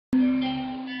Wait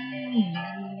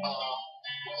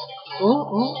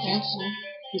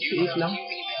lang.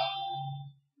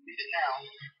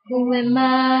 Who am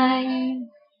I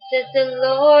that the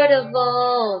Lord of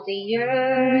all the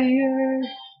earth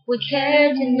would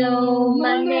care to know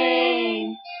my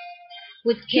name,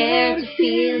 would care to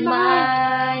feel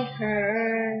my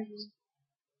hurt?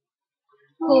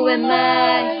 Who am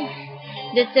I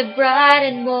that the bright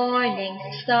and morning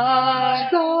star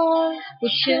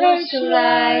would choose to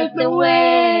light the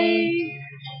way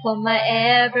for my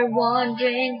ever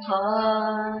wandering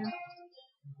heart?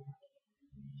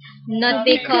 Not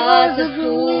because of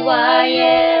who I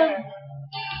am,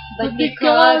 but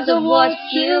because of what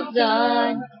you've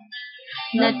done.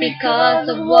 Not because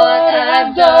of what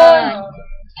I've done,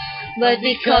 but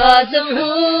because of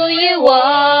who you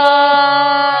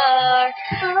are.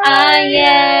 I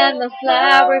am a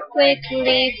flower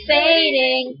quickly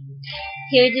fading,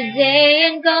 here today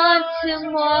and gone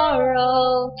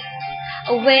tomorrow.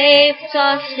 A wave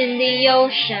tossed in the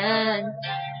ocean,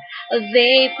 a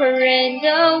vapor in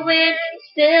the wind.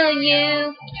 Still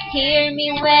you hear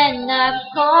me when I'm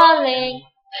calling.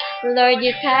 Lord,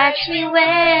 you catch me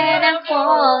when I'm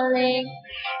falling,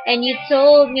 and you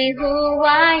told me who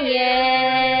I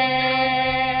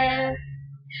am.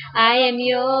 I am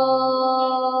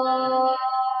yours.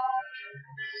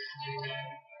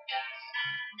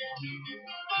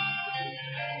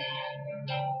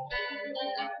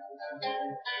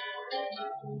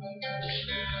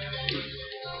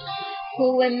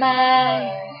 Who am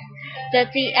I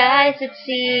that the eyes that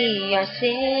see our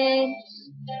sins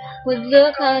would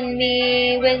look on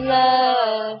me with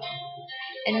love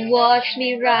and watch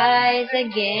me rise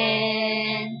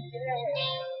again?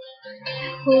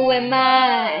 Who am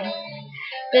I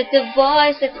that the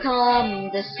voice that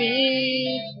calmed the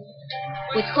sea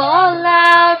would call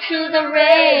out through the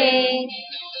rain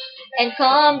and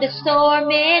calm the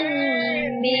storm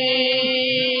in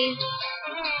me?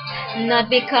 Not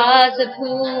because of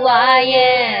who I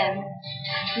am,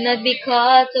 not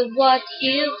because of what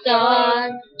you've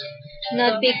done,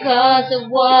 not because of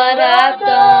what I've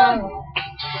done,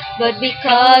 but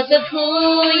because of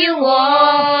who you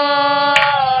are.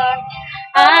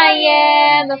 I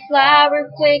am a flower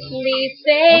quickly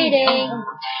fading,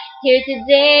 here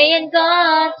today and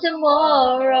gone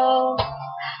tomorrow.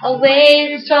 A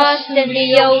wave tossed in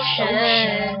the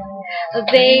ocean, a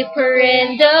vapor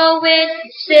in the wind.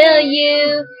 Still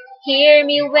you hear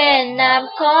me when I'm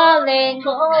calling.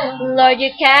 Lord,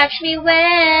 you catch me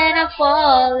when I'm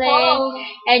falling,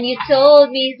 and you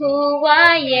told me who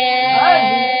I am.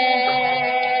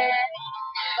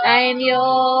 I am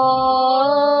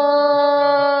yours.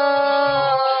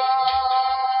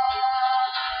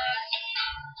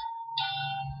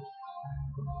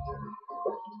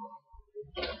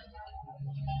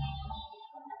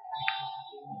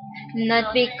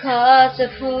 Not because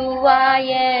of who I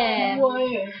am,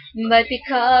 but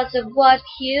because of what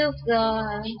you've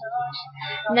done.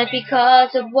 Not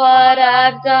because of what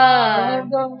I've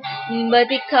done, but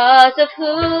because of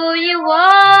who you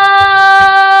are.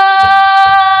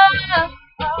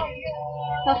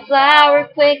 A flower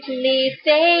quickly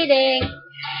fading,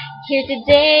 here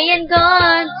today and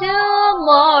gone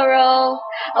tomorrow.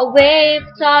 A wave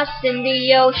tossed in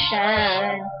the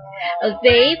ocean, a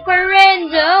vapor in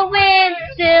the wind.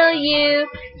 Still you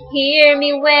hear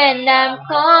me when I'm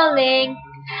calling.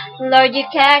 Lord, you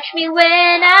catch me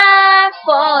when I'm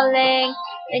falling,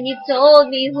 and you told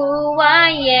me who I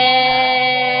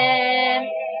am.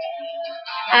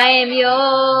 I am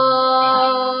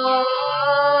yours.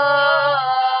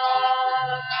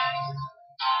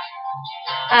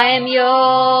 I am yours.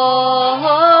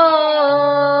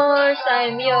 I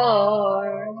am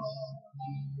yours.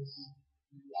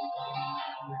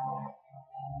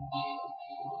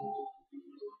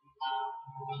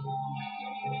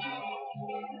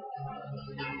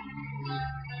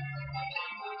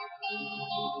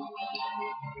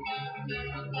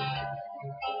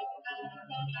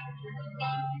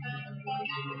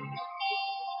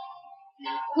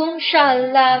 Whom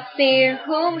shall I fear?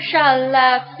 Whom shall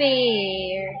I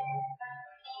fear?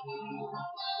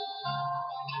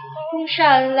 Whom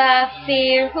shall I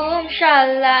fear? Whom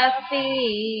shall I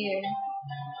fear?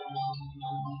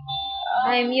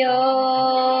 I'm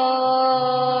yours.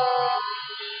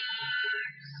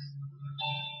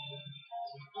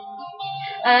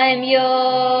 I'm yours.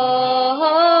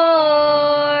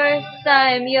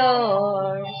 I'm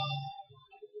yours.